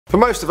For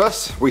most of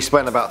us, we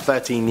spend about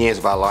 13 years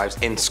of our lives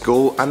in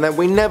school and then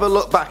we never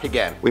look back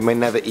again. We may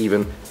never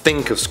even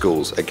think of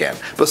schools again.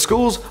 But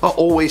schools are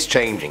always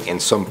changing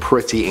in some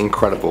pretty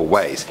incredible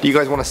ways. Do you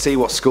guys want to see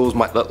what schools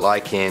might look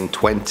like in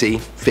 20,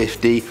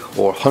 50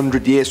 or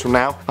 100 years from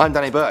now? I'm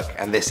Danny Burke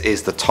and this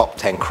is the top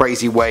 10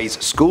 crazy ways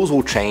schools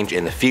will change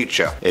in the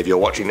future. If you're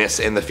watching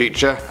this in the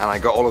future and I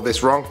got all of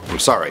this wrong, I'm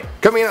sorry.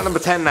 Coming in at number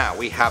 10 now,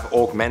 we have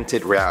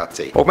augmented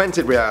reality.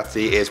 Augmented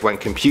reality is when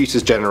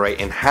computers generate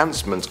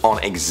enhancements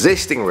on existing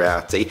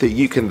reality that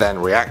you can then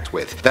react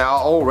with. There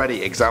are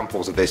already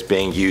examples of this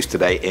being used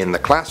today in the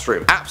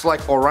classroom. Apps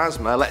like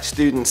Orasma let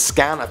students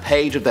scan a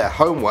page of their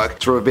homework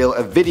to reveal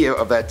a video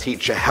of their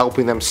teacher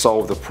helping them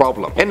solve the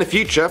problem. In the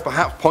future,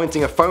 perhaps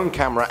pointing a phone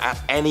camera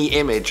at any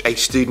image a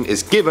student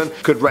is given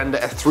could render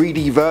a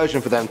 3D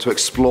version for them to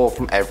explore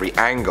from every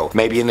angle.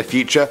 Maybe in the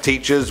future,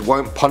 teachers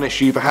won't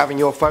punish you for having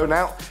your phone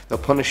out, they'll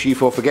punish you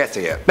for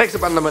forgetting it. Next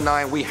up at number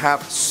 9, we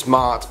have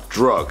smart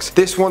drugs.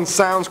 This one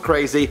sounds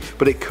crazy,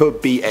 but it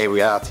could be a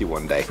reality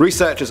one day.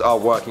 Researchers are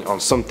working on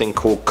something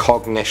called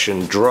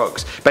cognition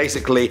drugs.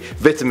 Basically,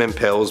 vitamin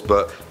pills,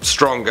 but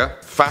stronger,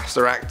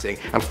 faster acting,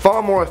 and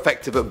far more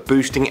effective at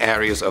boosting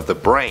areas of the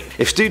brain.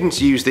 If students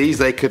use these,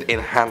 they could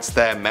enhance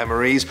their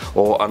memories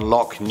or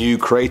unlock new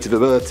creative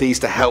abilities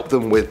to help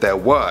them with their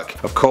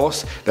work. Of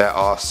course, there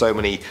are so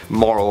many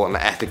moral and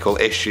ethical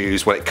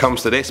issues when it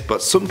comes to this,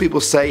 but some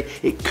people say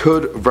it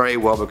could very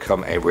well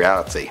become a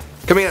reality.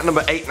 Coming in at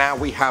number 8 now,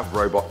 we have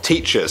robot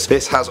teachers.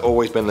 This has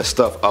always been the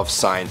stuff of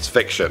science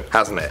fiction,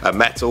 hasn't it? A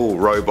metal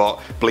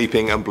robot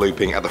bleeping and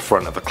blooping at the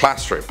front of a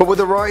classroom. But with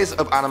the rise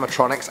of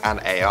animatronics and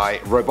AI,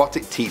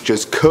 robotic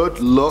teachers could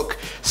look,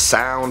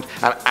 sound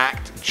and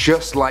act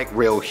just like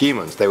real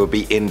humans. They would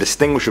be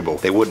indistinguishable.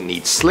 They wouldn't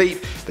need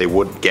sleep, they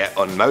wouldn't get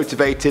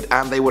unmotivated,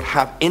 and they would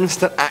have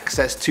instant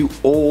access to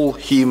all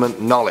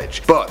human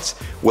knowledge. But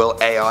will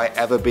AI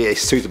ever be a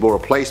suitable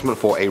replacement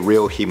for a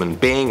real human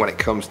being when it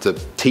comes to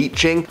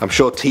teaching? I'm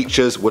sure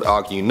teachers would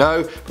argue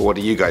no, but what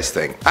do you guys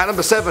think? At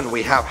number 7,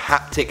 we have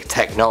haptic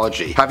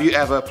technology. Have you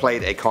ever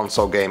played a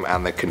console game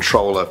and the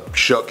controller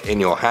shook in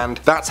your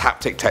hand? That's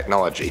haptic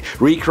technology,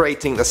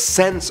 recreating the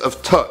sense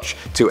of touch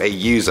to a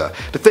user.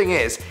 The thing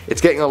is, it's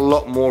getting a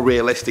lot more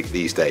realistic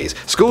these days.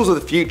 Schools of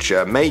the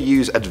future may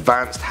use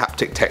advanced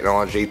haptic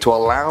technology to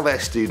allow their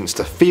students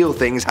to feel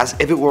things as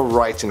if it were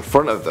right in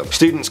front of them.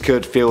 Students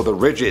could feel the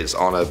ridges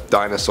on a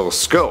dinosaur's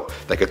skull,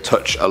 they could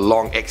touch a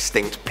long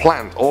extinct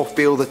plant, or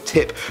feel the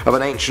tip of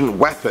an ancient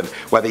weapon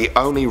where the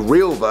only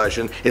real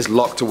version is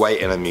locked away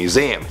in a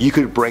museum. You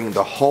could bring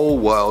the whole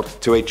world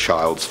to a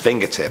child's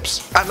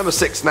fingertips. At number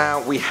 6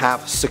 now, we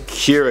have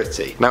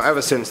security. Now,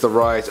 ever since the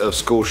rise of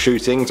school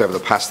shootings over the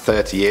past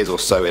 30 years or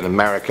so in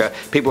America,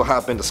 people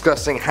have been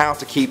discussing how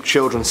to keep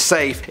children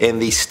safe in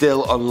the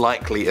still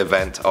unlikely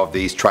event of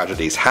these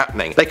tragedies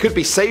happening. There could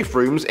be safe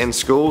rooms in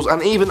schools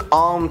and even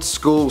armed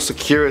school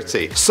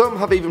security. Some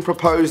have even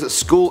proposed that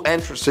school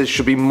entrances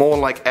should be more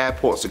like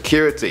airport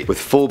security, with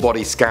full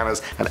body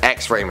scanners and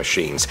x-ray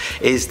machines.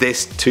 Is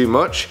this too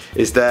much?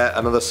 Is there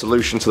another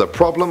solution to the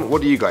problem?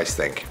 What do you guys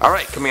think?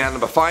 Alright, coming in at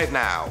number 5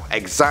 now.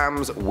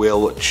 Exams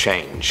will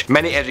change.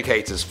 Many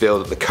educators feel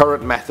that the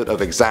current method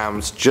of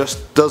exams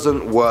just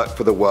doesn't work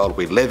for the world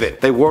we live in.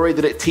 They worry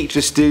that it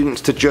teaches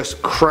students to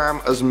just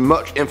cram as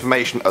much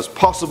information as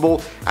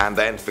possible and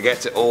then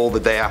forget it all the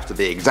day after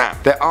the exam.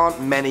 There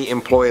aren't many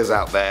employers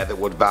out there that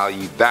would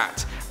value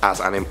that as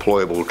an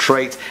employable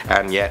trait,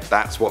 and yet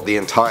that's what the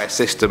entire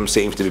system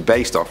seems to be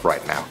based off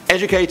right now.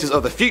 Educators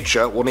of the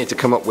future will need to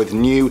come up with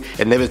new,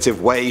 innovative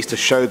ways to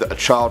show that a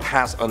child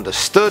has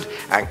understood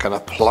and can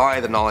apply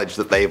the knowledge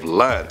that they've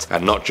learnt,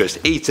 and not just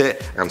eat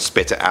it and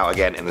spit it out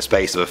again in the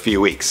space of a few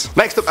weeks.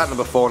 Next up at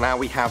number 4 now,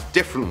 we have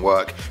different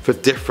work for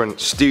different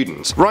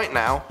students. Right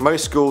now,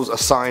 most schools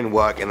assign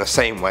work in the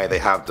same way they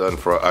have done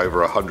for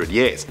over 100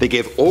 years. They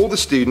give all the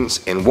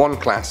students in one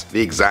class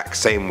the exact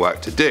same work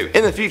to do.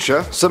 In the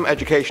future, some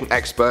education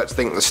experts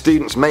think the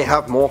students may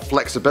have more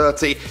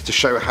flexibility to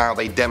show how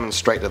they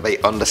demonstrate that they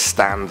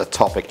understand the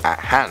topic at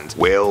hand.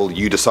 Will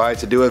you decide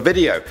to do a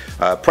video,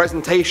 a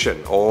presentation,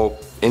 or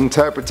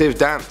interpretive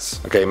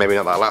dance? Okay, maybe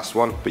not that last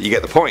one, but you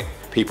get the point.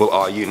 People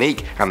are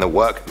unique and the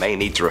work may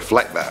need to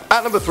reflect that.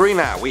 At number 3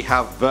 now, we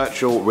have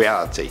virtual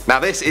reality. Now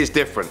this is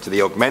different to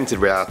the augmented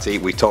reality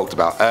we talked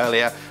about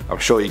earlier. I'm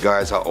sure you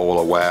guys are all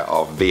aware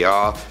of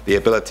VR, the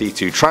ability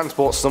to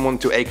transport someone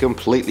to a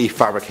completely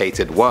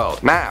fabricated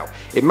world. Now,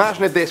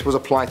 imagine if this was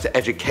applied to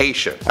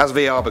education. As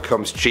VR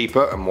becomes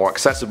cheaper and more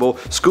accessible,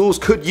 schools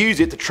could use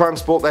it to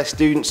transport their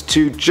students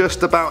to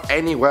just about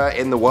anywhere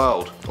in the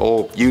world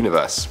or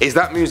universe. Is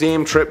that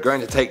museum trip going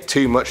to take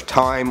too much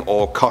time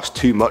or cost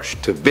too much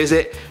to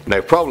visit?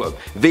 No problem.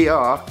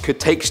 VR could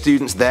take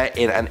students there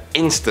in an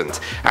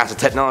instant. As the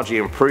technology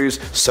improves,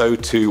 so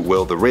too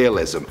will the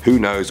realism. Who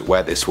knows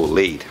where this will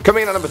lead?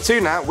 Coming in at number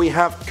 2 now, we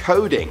have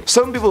coding.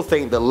 Some people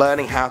think that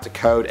learning how to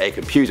code a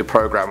computer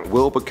program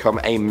will become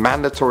a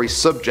mandatory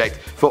subject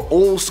for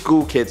all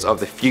school kids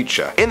of the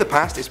future. In the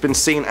past, it's been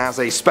seen as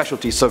a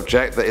specialty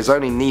subject that is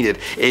only needed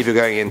if you're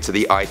going into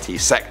the IT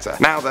sector.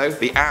 Now though,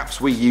 the apps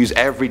we use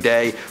every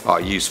day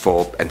are used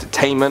for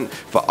entertainment,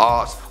 for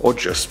art, or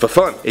just for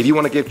fun. If you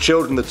want to give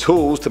children the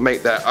tools to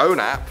make their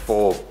own app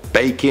for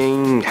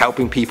baking,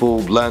 helping people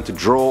learn to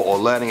draw, or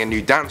learning a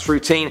new dance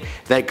routine,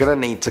 they're gonna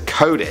need to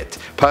code it.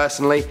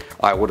 Personally,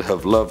 I would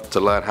have loved to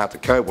learn how to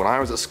code when I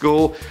was at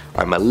school.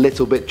 I'm a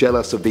little bit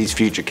jealous of these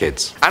future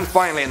kids. And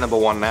finally at number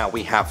 1 now,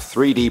 we have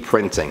 3D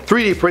printing.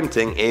 3D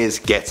printing is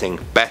getting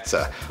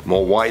better,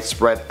 more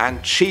widespread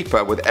and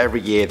cheaper with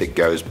every year that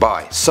goes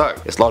by. So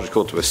it's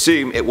logical to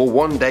assume it will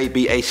one day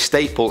be a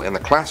staple in the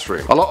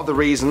classroom. A lot of the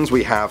reasons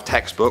we have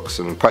textbooks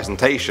and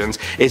presentations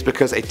is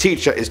because a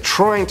teacher is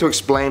trying to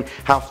explain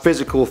how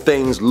physical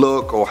things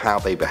look or how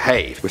they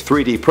behave. With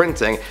 3D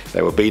printing,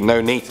 there would be no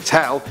need to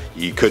tell,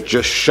 you could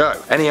just show.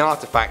 Any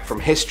artifact from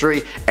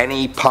history,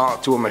 any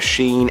part to a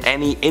machine,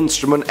 any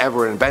instrument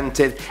ever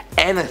invented,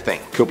 anything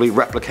could be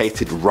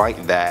replicated right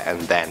there and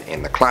then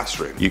in the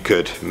classroom. You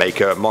could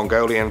make a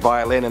Mongolian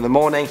violin in the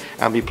morning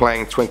and be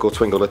playing Twinkle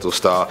Twinkle Little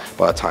Star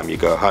by the time you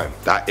go home.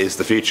 That is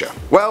the future.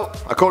 Well,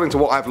 according to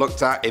what I've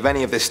looked at, if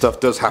any of this stuff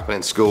does happen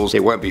in schools,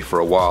 it won't be for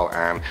a while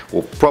and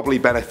will probably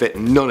benefit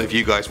none of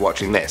you guys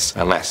watching this,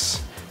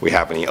 unless we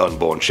have any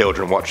unborn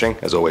children watching.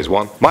 There's always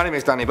one. My name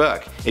is Danny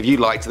Burke. If you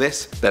liked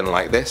this, then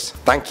like this.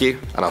 Thank you,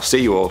 and I'll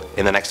see you all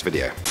in the next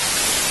video.